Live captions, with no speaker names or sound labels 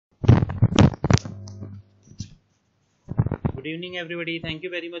Good evening, everybody. Thank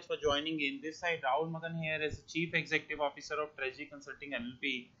you very much for joining in. This side, Rahul Magan here as the Chief Executive Officer of Treasury Consulting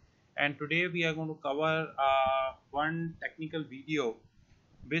LLP. And today we are going to cover one technical video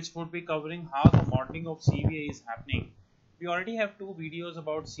which would be covering how the modeling of CVA is happening. We already have two videos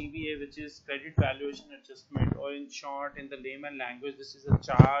about CVA, which is credit valuation adjustment, or in short, in the layman language, this is a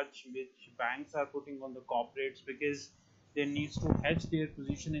charge which banks are putting on the corporates because they needs to hedge their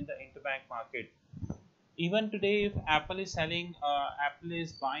position in the interbank market. Even today, if Apple is buying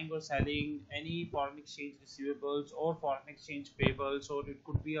or selling any foreign exchange receivables or foreign exchange payables, or it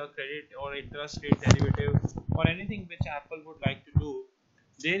could be a credit or interest rate derivative or anything which Apple would like to do,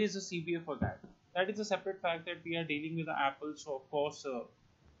 there is a CVA for that. That is a separate fact that we are dealing with the Apple. So of course,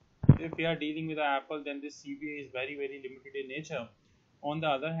 if we are dealing with the Apple, then this CVA is very limited in nature. On the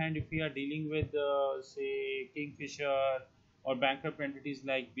other hand, if we are dealing with say Kingfisher or bankrupt entities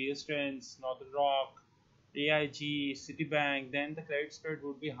like Bear Stearns, Northern Rock, AIG, Citibank, then the credit spread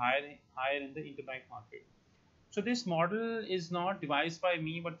would be higher in the interbank market. So this model is not devised by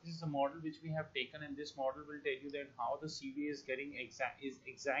me, but this is a model which we have taken, and this model will tell you that how the CVA is getting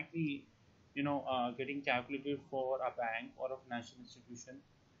exactly getting calculated for a bank or a financial institution.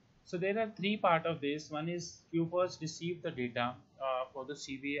 So there are three parts of this. One is you first receive the data for the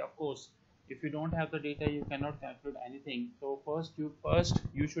CVA. Of course, if you don't have the data, you cannot calculate anything. So first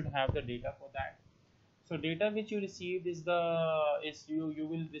you should have the data for that. So data which you received is you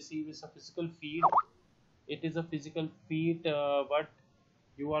will receive is a physical feed. It is a physical feed. What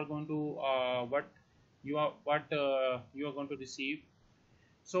you are going to you are going to receive.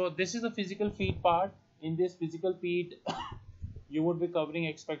 So this is the physical feed part. In this physical feed, you would be covering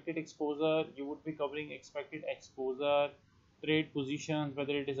expected exposure. You would be covering expected exposure, trade positions,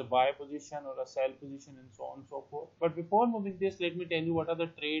 whether it is a buy position or a sell position, and so on and so forth. But before moving this, let me tell you what are the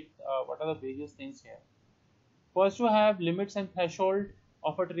various things here. First, you have limits and threshold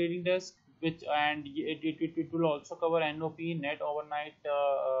of a trading desk, which and it will also cover NOP, net overnight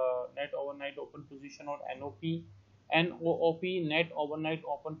open position, or NOP, NOOP, net overnight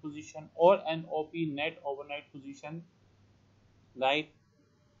open position, or NOP, net overnight position, right?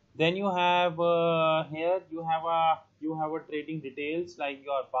 Then you have here you have a trading details, like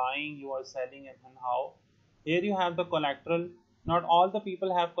you are buying, you are selling, and how. Here you have the collateral. Not all the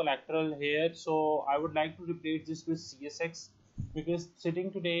people have collateral here, so I would like to replace this with CSX, because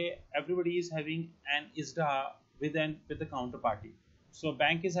sitting today everybody is having an ISDA with the counterparty. So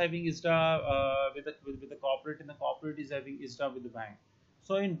bank is having ISDA with the corporate, and the corporate is having ISDA with the bank.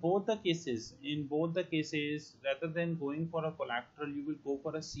 So in both the cases, rather than going for a collateral, you will go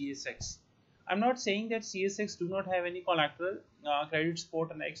for a CSX. I'm not saying that CSX do not have any collateral. Credit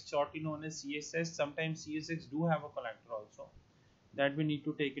Support and X, shortly known as CSS. Sometimes CSX do have a collateral also, that we need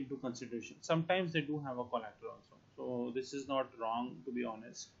to take into consideration. Sometimes they do have a collateral also. So this is not wrong, to be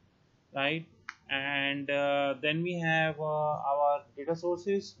honest, right? And then we have our data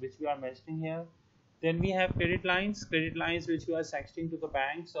sources, which we are mentioning here. Then we have credit lines which we are sanctioning to the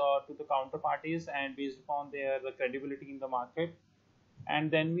banks or to the counterparties, and based upon their credibility in the market. And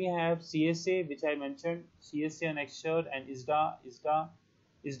then we have CSA, which I mentioned, CSA annexure and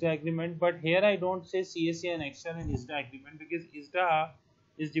ISDA agreement. But here I don't say CSA annexure and ISDA agreement, because ISDA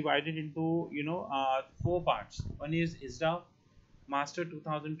is divided into four parts. One is ISDA Master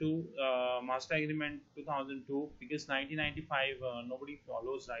 2002, Master Agreement 2002, because 1995 nobody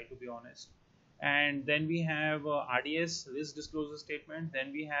follows, right, to be honest. And then we have RDS, Risk Disclosure Statement.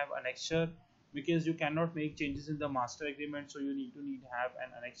 Then we have annexure, because you cannot make changes in the master agreement, so you need to have an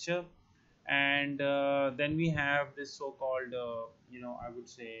annexure. And then we have this so-called I would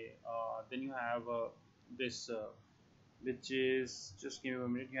say then you have this which is, just give me a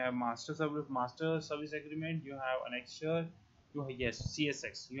minute, you have master service agreement, you have annexure,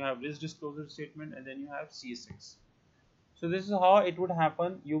 CSX, you have Risk Disclosure Statement, and then you have CSX. So this is how it would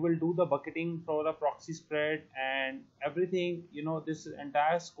happen. You will do the bucketing for the proxy spread and everything. This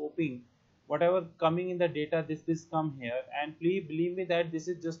entire scoping, whatever coming in the data, this come here. And please believe me that this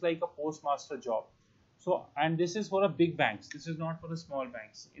is just like a postmaster job. So, and this is for a big banks. This is not for the small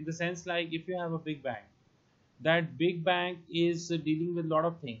banks. In the sense, like if you have a big bank, that big bank is dealing with a lot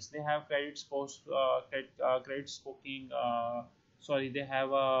of things. They have credit spoking. They have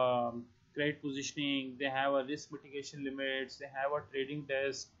credit positioning, they have a risk mitigation limits, they have a trading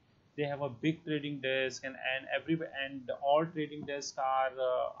desk, they have a big trading desk, and all trading desks have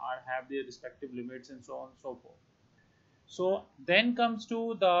their respective limits, and so on and so forth. So then comes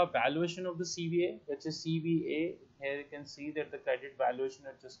to the valuation of the CVA, which is CVA. Here you can see that the credit valuation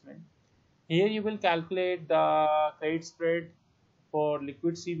adjustment. Here you will calculate the credit spread for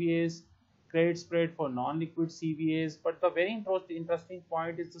liquid CVAs, credit spread for non-liquid CVAs. But the very interesting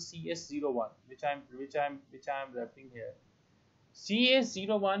point is the CS01, which I'm referring here.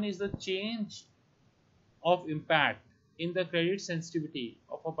 CS01 is the change of impact in the credit sensitivity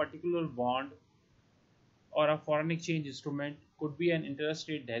of a particular bond or a foreign exchange instrument. Could be an interest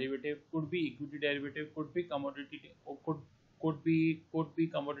rate derivative, could be equity derivative, could be commodity, or could be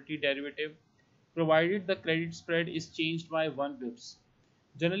commodity derivative, provided the credit spread is changed by 1 bips.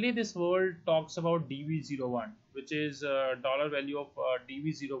 Generally, this world talks about DV01, which is dollar value of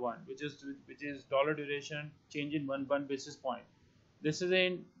DV01, which is dollar duration change in one basis point. This is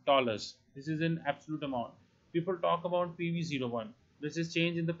in dollars. This is in absolute amount. People talk about PV01, which is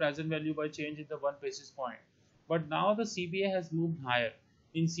change in the present value by change in the 1 basis point. But now the CVA has moved higher.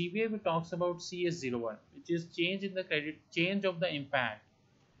 In CVA, we talks about CS01, which is change in the credit, change of the impact.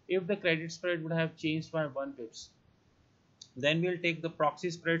 If the credit spread would have changed by 1 bips, then we'll take the proxy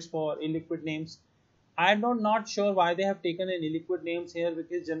spreads for illiquid names. I'm not sure why they have taken an illiquid names here,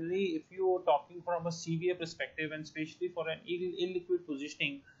 because generally if you are talking from a CVA perspective, and especially for an illiquid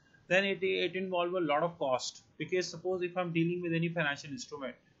positioning, then it involves a lot of cost. Because suppose if I'm dealing with any financial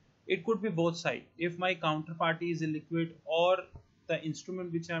instrument, it could be both sides. If my counterparty is illiquid, or the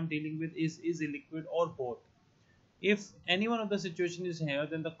instrument which I'm dealing with is illiquid, or both. If any one of the situation is here,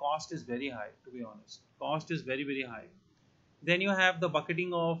 then the cost is very high, to be honest. Cost is very, very high. Then you have the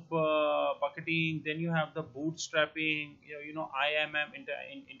bucketing of bucketing. Then you have the bootstrapping. IMM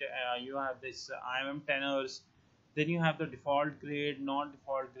you have this IMM tenors. Then you have the default grade,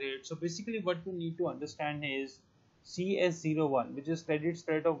 non-default grade. So basically, what you need to understand is CS01, which is credit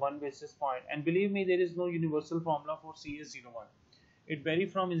spread of 1 basis point. And believe me, there is no universal formula for CS01. It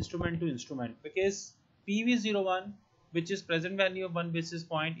varies from instrument to instrument, because PV01, which is present value of 1 basis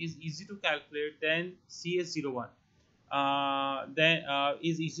point, is easy to calculate than CS01. Then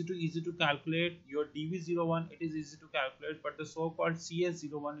is easy to calculate. Your DV01, it is easy to calculate, but the so-called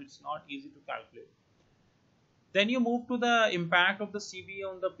CS01, it's not easy to calculate. Then you move to the impact of the CVA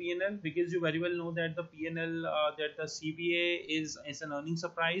on the PNL, because you very well know that the PNL, that the CVA is an earning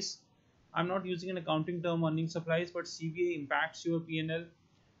surprise. I'm not using an accounting term, earning surprise, but CVA impacts your PNL.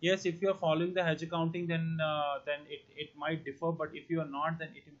 Yes, if you are following the hedge accounting, then it might differ, but if you are not, then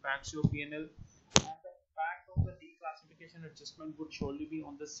it impacts your PNL. And the impact of the reclassification adjustment would surely be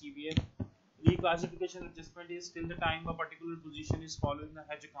on the CVA. Reclassification adjustment is till the time a particular position is following the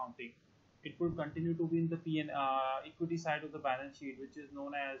hedge accounting. It could continue to be in the equity side of the balance sheet, which is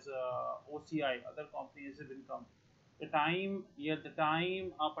known as OCI, other comprehensive income. The time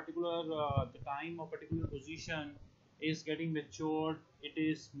a particular position is getting matured, it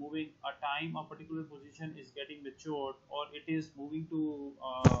is moving. A time a particular position is getting matured, or it is moving to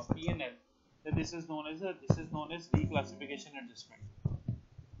PNL. Then this is known as reclassification adjustment.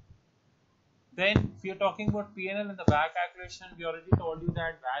 Then if you're talking about PNL and the VAR calculation, we already told you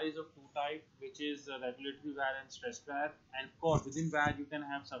that VAR is of two types, which is regulatory VAR and stress VAR. And of course, within VAR you can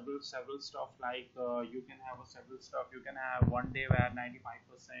have several stuff, like you can have you can have 1 day VAR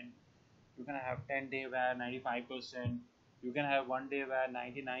 95%, you can have 10-day VAR 95%, you can have 1 day VAR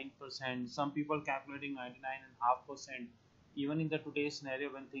 99%. Some people calculating 99.5%. Even in the today's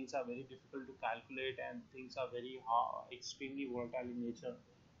scenario, when things are very difficult to calculate and things are very extremely volatile in nature,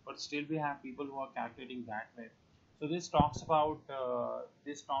 but still we have people who are calculating that way. So this talks about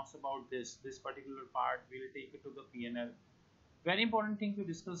this particular part. We'll take it to the PNL. Very important thing to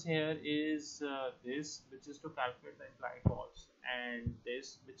discuss here is this, which is to calculate the implied calls, and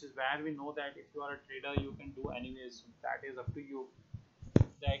this, which is where we know that if you are a trader, you can do anyways. That is up to you.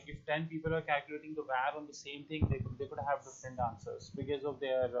 Like if 10 people are calculating the VAR on the same thing, they could have different answers because of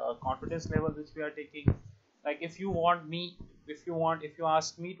their confidence level which we are taking. Like if you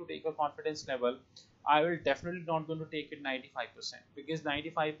ask me to take a confidence level, I will definitely not going to take it 95%, because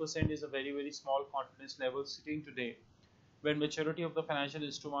 95% is a very, very small confidence level sitting today, when majority of the financial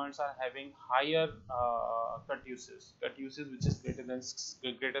instruments are having higher cut uses which is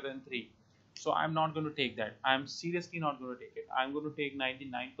greater than 3. So I'm not going to take that. I'm seriously not going to take it. I'm going to take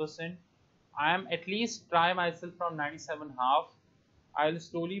 99%. I am at least try myself from 97.5. I'll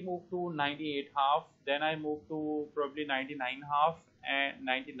slowly move to 98.5. Then I move to probably 99.5 and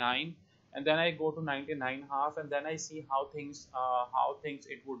 99, and then I go to 99.5, and then I see how things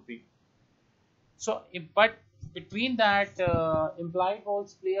it would be. So, but between that, implied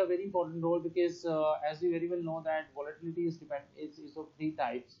calls play a very important role, because as we very well know that volatility is of 3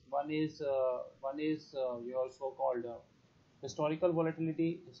 types. One is your so-called historical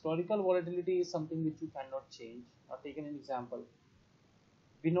volatility. Historical volatility is something which you cannot change. I'll take an example.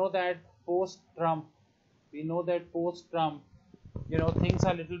 We know that post-Trump, things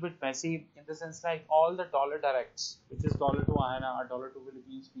are a little bit messy in the sense like all the dollar directs, which is dollar to INR, dollar to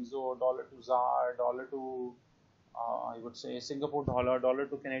Philippines peso, dollar to ZAR, dollar to I would say Singapore dollar, dollar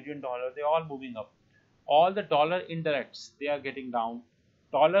to Canadian dollar, they're all moving up. All the dollar indirects, they are getting down.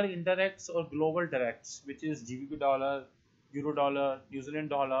 Dollar indirects or global directs, which is GBP dollar, Euro dollar, New Zealand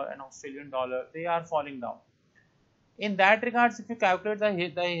dollar, and Australian dollar, they are falling down. In that regards, if you calculate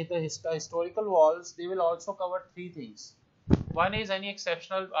the historical walls, they will also cover three things. One is any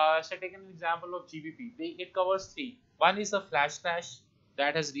exceptional, say take an example of GBP, it covers three. One is the flash crash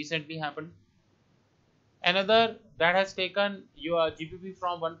that has recently happened. Another that has taken your GBP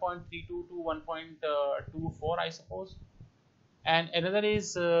from 1.32 to 1.24, I suppose. And another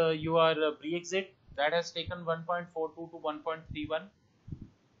is your pre-exit that has taken 1.42 to 1.31.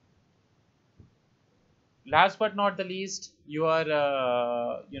 Last but not the least, your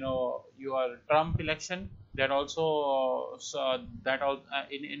your Trump election that also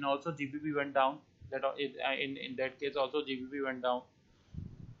in also GBP went down. In that case also GBP went down.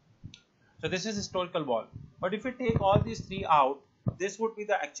 So this is historical wall. But if we take all these three out, this would be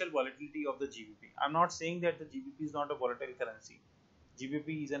the actual volatility of the GBP. I'm not saying that the GBP is not a volatile currency.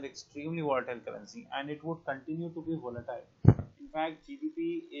 GBP is an extremely volatile currency and it would continue to be volatile. In fact,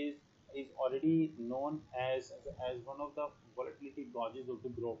 GBP is already known as one of the volatility gauges of the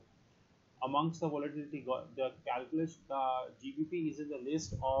globe. Amongst the volatility, the GBP is in the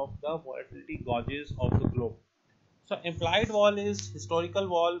list of the volatility gauges of the globe. So implied vol is historical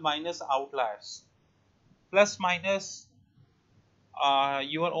vol minus outliers, plus minus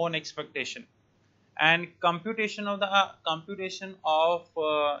your own expectation, and computation of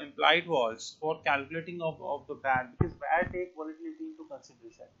implied vols for calculating of the VAR, because VAR take volatility into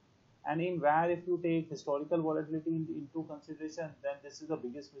consideration, and in VAR if you take historical volatility into consideration, then this is the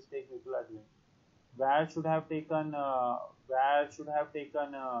biggest mistake people are doing. VAR should have taken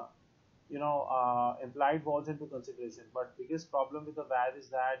implied vols into consideration, but biggest problem with the VAR is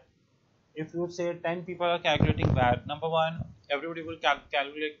that if you say 10 people are calculating VAR, number one, everybody will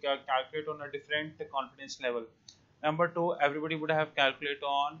calculate on a different confidence level. Number two, everybody would have calculate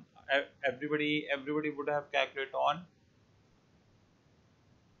on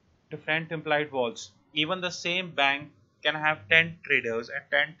different implied vols. Even the same bank can have 10 traders, and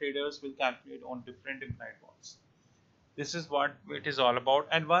 10 traders will calculate on different implied vols. This is what it is all about.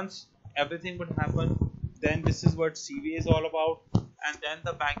 And once everything would happen, then this is what CVA is all about. And then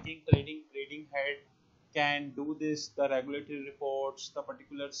the banking trading head can do this, the regulatory reports, the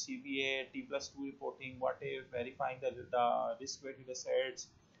particular CVA, T+2 reporting, what if, verifying the risk-weighted assets,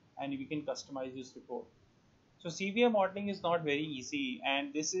 and we can customize this report. So CVA modeling is not very easy,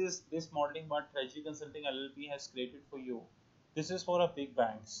 and this modeling what Treasury Consulting LLP has created for you. This is for a big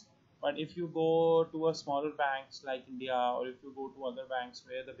banks. But if you go to a smaller banks like India, or if you go to other banks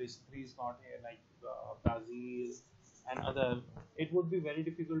where the basic three is not here, like Brazil and other, it would be very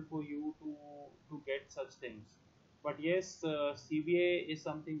difficult for you to get such things. But yes, CVA is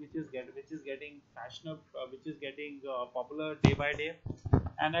something which is getting fashionable, which is getting popular day by day,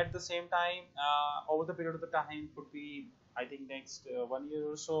 and at the same time, over the period of the time, could be I think next 1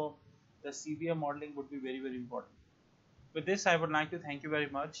 year or so, the CVA modeling would be very important. With this, I would like to thank you very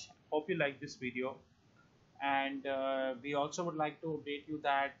much. Hope you like this video, and we also would like to update you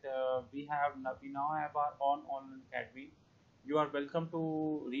that we now have our own online academy. You are welcome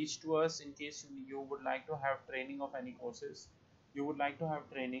to reach to us in case you would like to have training of any courses. You would like to have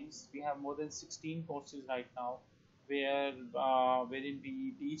trainings. We have more than 16 courses right now, wherein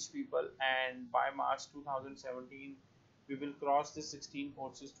we teach people, and by March 2017 we will cross the 16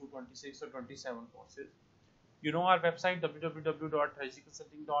 courses to 26 or 27 courses. You know our website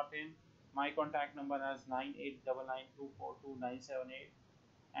www.treasuryconsulting.in. My contact number is 9899242978,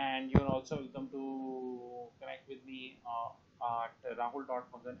 and you're also welcome to connect with me at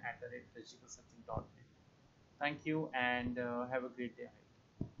rahul.magan@treasuryconsulting.in. Thank you, and have a great day.